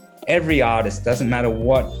know every artist, doesn't matter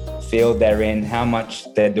what field they're in, how much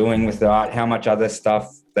they're doing with their art, how much other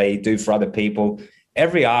stuff they do for other people,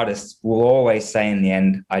 every artist will always say in the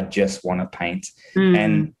end, I just want to paint.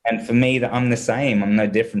 And for me, I'm the same. I'm no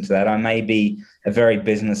different to that. I may be a very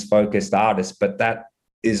business focused artist, but that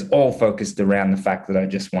is all focused around the fact that I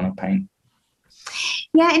just want to paint.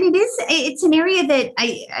 Yeah, and it's an area that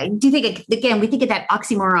I do think, again, we think of that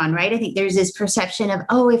oxymoron, right? I think there's this perception of,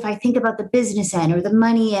 if I think about the business end or the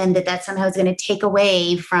money end, that somehow is going to take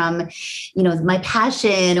away from, my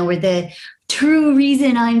passion or the true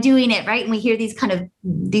reason I'm doing it, right? And we hear these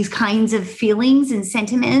kinds of feelings and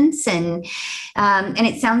sentiments, and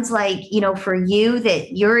it sounds like, for you,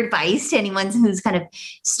 that your advice to anyone who's kind of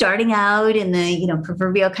starting out in the,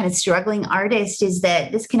 proverbial kind of struggling artist is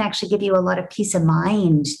that this can actually give you a lot of peace of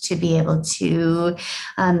mind to be able to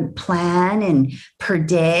plan and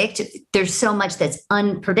predict. There's so much that's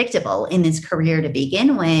unpredictable in this career to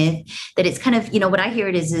begin with, that it's kind of, what I hear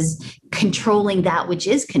it is controlling that which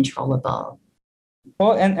is controllable.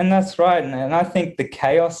 Well, and that's right. And I think the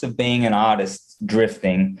chaos of being an artist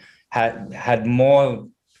drifting had more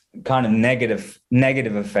kind of negative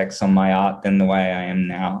effects on my art than the way I am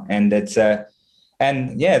now. And the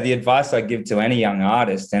advice I give to any young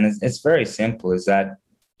artist, and it's very simple, is that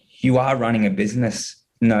you are running a business.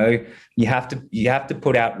 You have to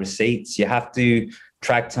put out receipts. You have to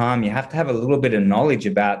track time. You have to have a little bit of knowledge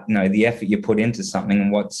about, the effort you put into something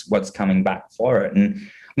and what's coming back for it. And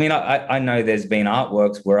I mean, I know there's been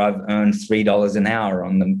artworks where I've earned $3 an hour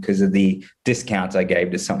on them because of the discounts I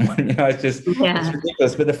gave to someone. It's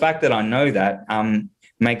ridiculous. But the fact that I know that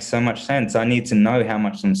makes so much sense. I need to know how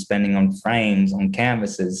much I'm spending on frames, on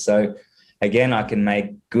canvases. So again, I can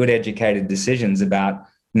make good educated decisions about,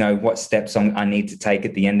 what steps I need to take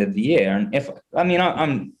at the end of the year. And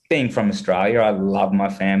I'm being from Australia, I love my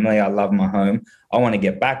family, I love my home. I want to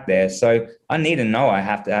get back there. So I need to know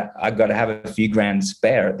I've got to have a few grand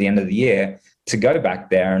spare at the end of the year to go back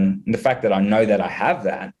there. And the fact that I know that I have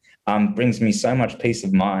that brings me so much peace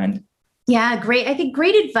of mind. Yeah, great. I think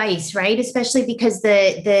great advice, right? Especially because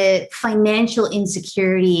the financial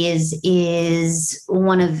insecurity is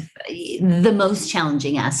one of the most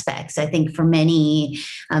challenging aspects. I think for many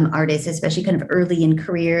artists, especially kind of early in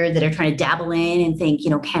career that are trying to dabble in and think,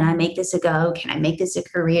 can I make this a go? Can I make this a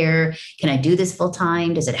career? Can I do this full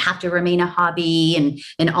time? Does it have to remain a hobby?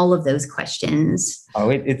 And all of those questions. Oh,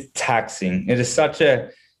 it's taxing. It is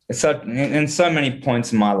in so many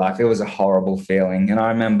points in my life, it was a horrible feeling. And I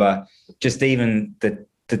remember just even the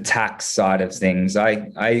tax side of things. I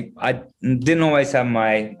didn't always have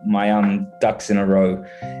my ducks in a row.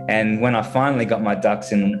 And when I finally got my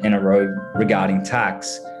ducks in a row regarding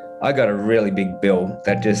tax, I got a really big bill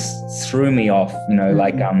that just threw me off,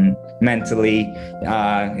 mentally.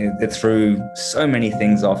 It threw so many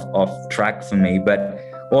things off track for me. But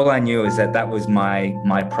all I knew is that was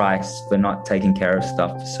my price for not taking care of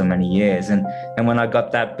stuff for so many years. And when I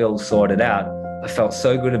got that bill sorted out, I felt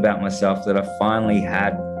so good about myself that I finally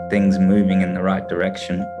had things moving in the right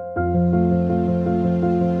direction.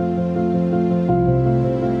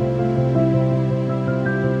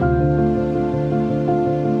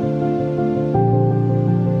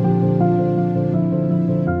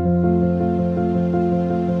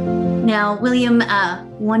 Now, William,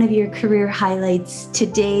 one of your career highlights to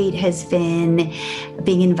date has been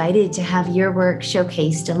being invited to have your work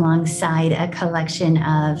showcased alongside a collection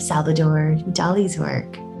of Salvador Dali's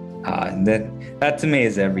work. That to me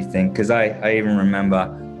is everything, because I even remember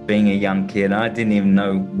being a young kid and I didn't even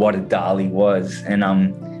know what a Dali was, and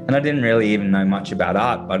I didn't really even know much about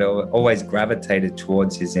art, but I always gravitated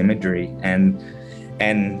towards his imagery, and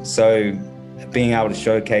so being able to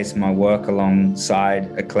showcase my work alongside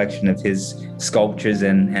a collection of his sculptures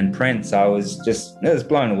and prints, it was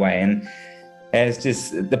blown away, and it's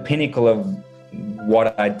just the pinnacle of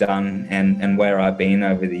what I'd done and where I've been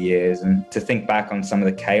over the years. And to think back on some of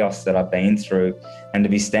the chaos that I've been through and to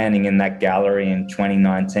be standing in that gallery in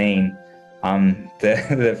 2019,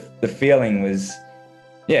 the feeling was,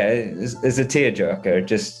 it's a tearjerker.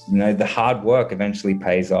 Just, the hard work eventually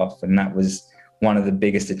pays off. And that was one of the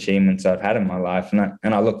biggest achievements I've had in my life. And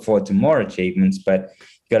I look forward to more achievements, but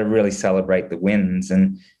you got to really celebrate the wins.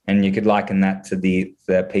 And you could liken that to the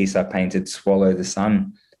piece I painted, Swallow the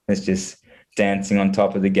Sun. It's just dancing on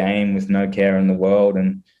top of the game with no care in the world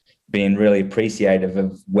and being really appreciative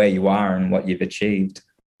of where you are and what you've achieved.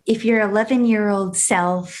 If your 11-year-old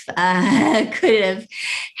self could have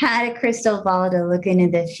had a crystal ball to look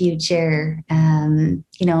into the future,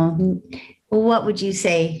 what would you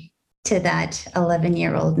say to that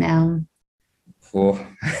 11-year-old now?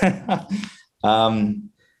 I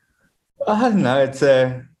don't know.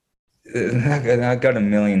 I've got a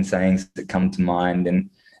million sayings that come to mind, and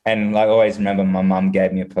I always remember my mum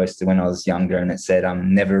gave me a poster when I was younger, and it said,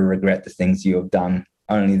 never regret the things you have done,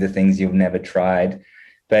 only the things you've never tried.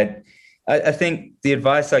 But I think the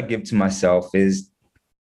advice I give to myself is,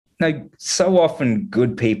 so often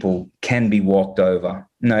good people can be walked over,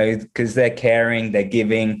 because they're caring, they're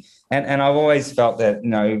giving. And I've always felt that,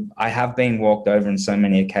 I have been walked over on so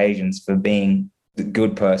many occasions for being the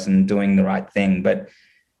good person, doing the right thing. But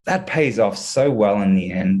that pays off so well in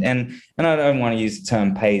the end. And I don't want to use the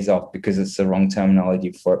term pays off because it's the wrong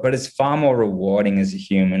terminology for it, but it's far more rewarding as a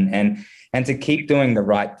human. And to keep doing the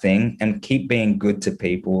right thing and keep being good to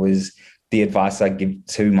people is the advice I give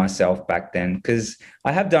to myself back then, because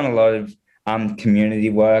I have done a lot of community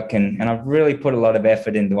work and I've really put a lot of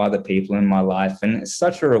effort into other people in my life. And it's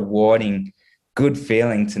such a rewarding, good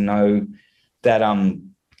feeling to know that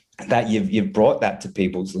that you've brought that to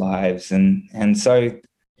people's lives. And so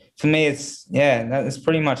for me, that's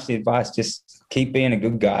pretty much the advice. Just keep being a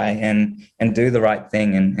good guy and do the right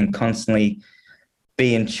thing and constantly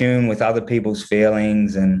be in tune with other people's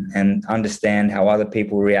feelings and understand how other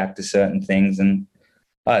people react to certain things. And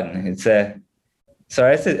I don't know,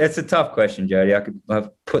 it's a tough question, Jody. I've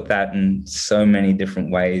put that in so many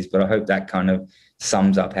different ways, but I hope that kind of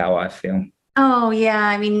sums up how I feel. Oh, yeah.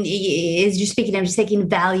 I mean, as you're speaking, I'm just thinking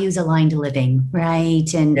values aligned living,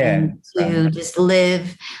 right? And to just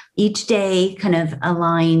live each day kind of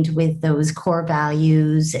aligned with those core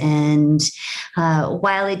values. And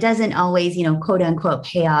while it doesn't always, quote unquote,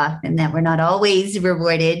 pay off, and that we're not always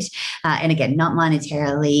rewarded, and again, not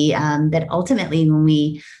monetarily, that ultimately when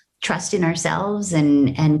we trust in ourselves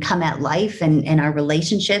and come at life and our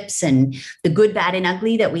relationships and the good, bad, and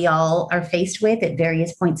ugly that we all are faced with at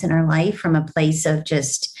various points in our life from a place of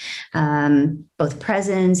just both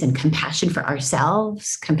presence and compassion for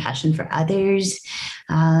ourselves, compassion for others.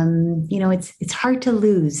 It's hard to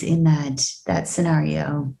lose in that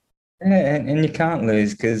scenario. And you can't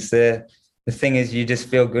lose because the thing is you just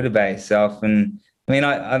feel good about yourself. And I mean,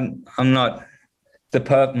 I'm not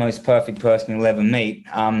the most perfect person you'll ever meet.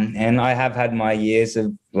 And I have had my years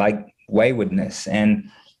of waywardness and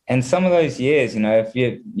and some of those years, if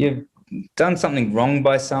you've done something wrong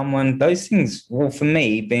by someone, those things, well, for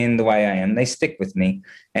me, being the way I am, they stick with me.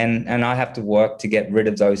 And I have to work to get rid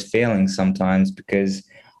of those feelings sometimes, because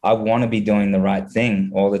I want to be doing the right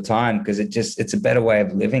thing all the time, because it's a better way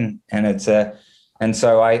of living. And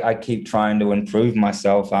so I keep trying to improve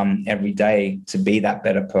myself every day to be that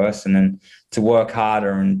better person, and to work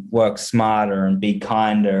harder and work smarter and be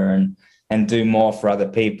kinder and do more for other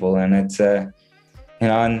people. And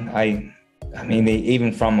I mean,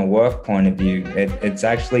 even from a work point of view, it's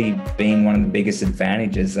actually been one of the biggest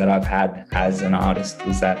advantages that I've had as an artist,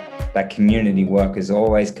 is that community work has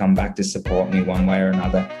always come back to support me one way or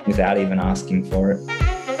another without even asking for it.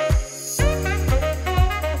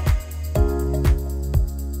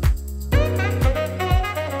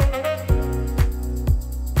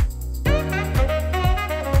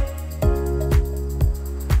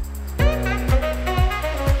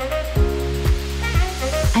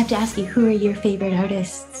 To ask you, who are your favorite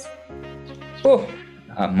artists?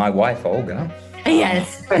 My wife, Olga.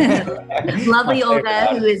 Yes. Lovely Olga,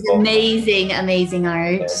 who is amazing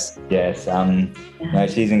art. Yes. No,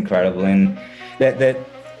 she's incredible. And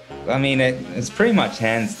it's pretty much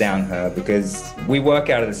hands down her, because we work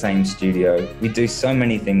out of the same studio. We do so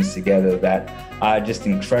many things together that are just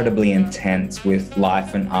incredibly intense with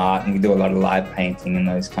life and art, and we do a lot of live painting and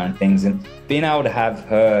those kind of things. And being able to have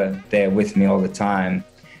her there with me all the time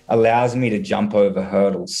allows me to jump over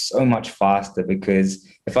hurdles so much faster, because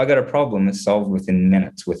if I got a problem, it's solved within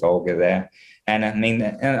minutes with Olga there. And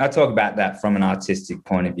I talk about that from an artistic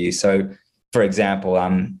point of view. So, for example,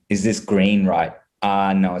 is this green right?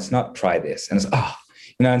 No, it's not. Try this. And it's,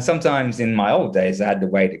 and sometimes in my old days, I had to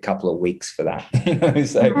wait a couple of weeks for that.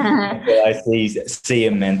 So I see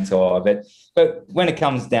a mentor of it. But when it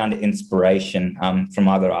comes down to inspiration from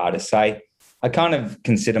other artists, I kind of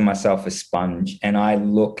consider myself a sponge, and I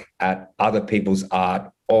look at other people's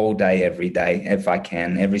art all day, every day, if I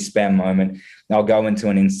can, every spare moment. I'll go into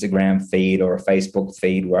an Instagram feed or a Facebook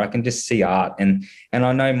feed where I can just see art. And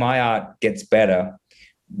I know my art gets better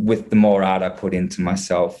with the more art I put into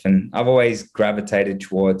myself. And I've always gravitated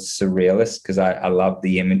towards surrealist because I love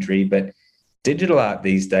the imagery, but digital art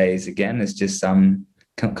these days, again, is just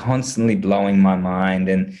constantly blowing my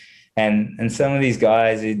mind. And some of these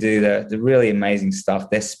guys who do the really amazing stuff,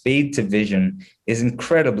 their speed to vision is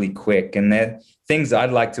incredibly quick. And they're things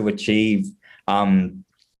I'd like to achieve in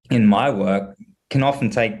my work can often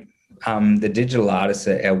take the digital artist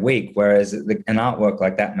a week, whereas an artwork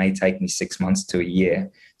like that may take me 6 months to a year.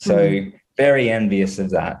 So very envious of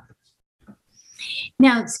that.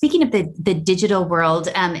 Now, speaking of the digital world,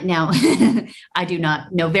 now I do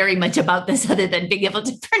not know very much about this other than being able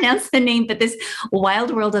to pronounce the name, but this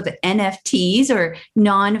wild world of NFTs, or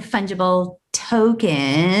non-fungible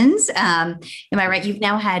tokens. Am I right? You've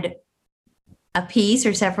now had a piece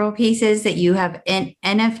or several pieces that you have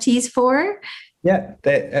NFTs for? Yeah,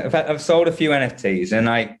 I've sold a few NFTs, and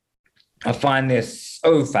I find this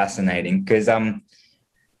so fascinating because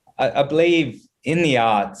I believe in the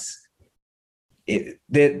arts,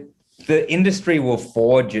 the industry will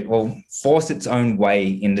force its own way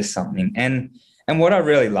into something. And what I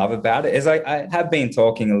really love about it is I have been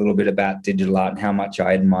talking a little bit about digital art and how much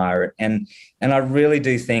I admire it. And I really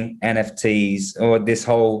do think NFTs, or this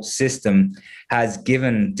whole system, has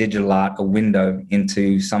given digital art a window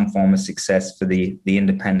into some form of success for the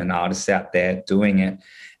independent artists out there doing it.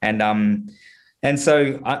 And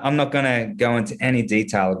so I'm not going to go into any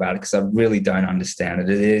detail about it because I really don't understand it.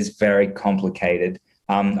 It is very complicated.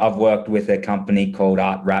 I've worked with a company called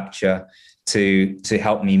Art Rapture to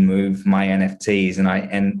help me move my NFTs, and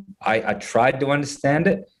I tried to understand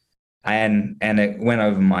it, and it went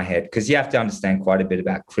over my head because you have to understand quite a bit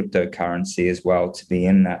about cryptocurrency as well to be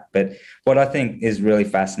in that. But what I think is really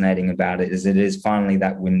fascinating about it is finally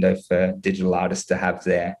that window for digital artists to have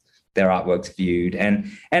their artworks viewed,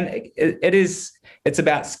 and it's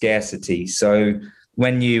about scarcity. So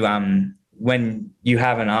when you have an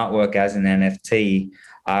artwork as an NFT,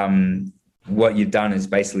 what you've done is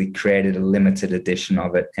basically created a limited edition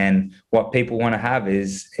of it, and what people want to have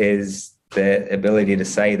is the ability to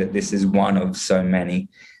say that this is one of so many,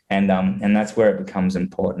 and that's where it becomes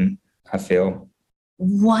important, I feel.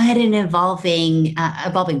 What an evolving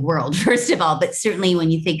world, first of all, but certainly when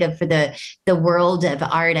you think of for the world of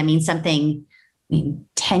art, 10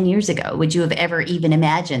 years ago, would you have ever even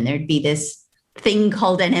imagined there'd be this thing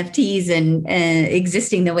called NFTs and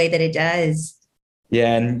existing the way that it does?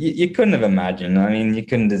 Yeah, and you couldn't have imagined. I mean, you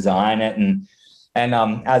couldn't design it, and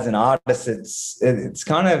as an artist, it's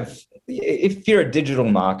kind of, if you're a digital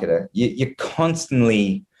marketer, you're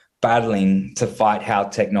constantly battling to fight how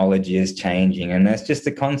technology is changing. And there's just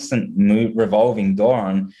a constant revolving door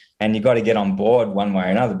on, and you've got to get on board one way or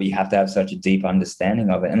another, but you have to have such a deep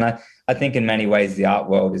understanding of it. And I think in many ways, the art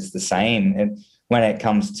world is the same. And when it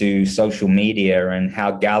comes to social media and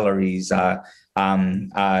how galleries are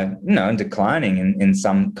declining in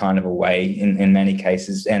some kind of a way in many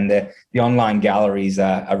cases, and the online galleries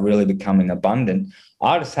are really becoming abundant.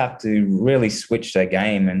 Artists have to really switch their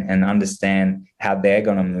game and understand how they're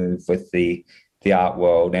going to move with the art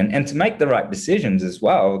world and to make the right decisions as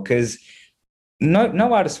well, because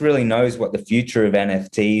no artist really knows what the future of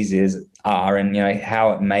NFTs are and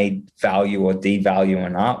how it may value or devalue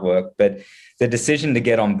an artwork. But the decision to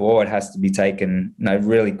get on board has to be taken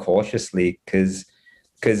really cautiously, because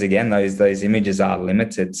again, those images are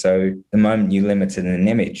limited. So the moment you limit an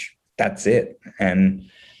image, that's it. And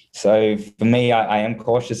so for me, I am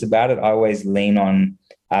cautious about it. I always lean on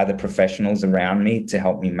the professionals around me to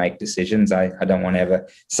help me make decisions. I don't want to ever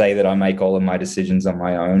say that I make all of my decisions on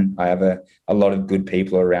my own. I have a lot of good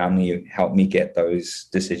people around me who help me get those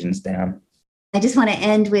decisions down. I just want to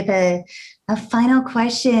end with a final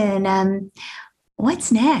question.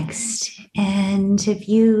 What's next? And if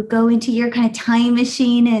you go into your kind of time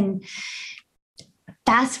machine and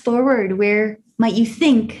fast forward, where might you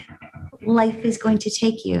think life is going to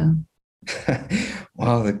take you?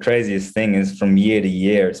 Well, the craziest thing is from year to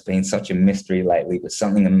year, it's been such a mystery lately, but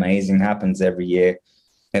something amazing happens every year.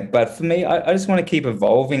 But for me, I just want to keep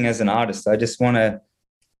evolving as an artist. I just want to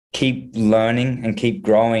keep learning and keep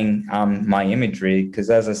growing my imagery, because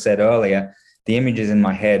as I said earlier, the images in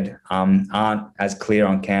my head aren't as clear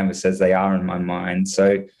on canvas as they are in my mind.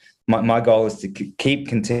 So my goal is to keep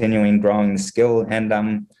continuing growing the skill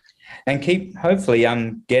and keep hopefully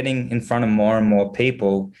getting in front of more and more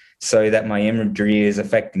people so that my imagery is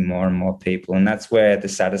affecting more and more people. And that's where the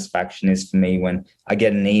satisfaction is for me, when I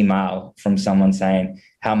get an email from someone saying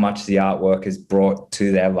how much the artwork has brought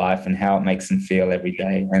to their life and how it makes them feel every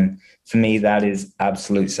day. And for me, that is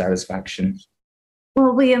absolute satisfaction.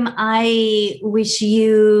 Well, William, I wish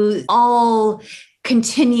you all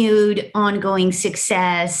continued ongoing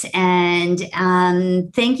success. And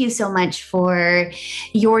thank you so much for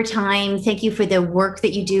your time. Thank you for the work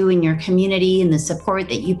that you do in your community and the support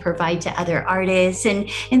that you provide to other artists. And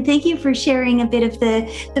thank you for sharing a bit of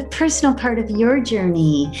the personal part of your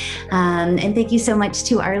journey. And thank you so much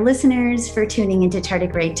to our listeners for tuning into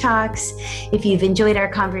Tardigrade Talks. If you've enjoyed our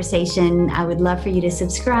conversation, I would love for you to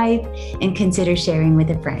subscribe and consider sharing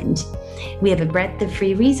with a friend. We have a breadth of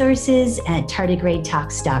free resources at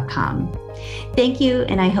tardigradetalks.com. Thank you,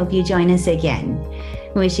 and I hope you join us again.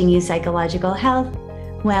 Wishing you psychological health,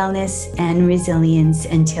 wellness, and resilience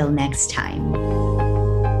until next time.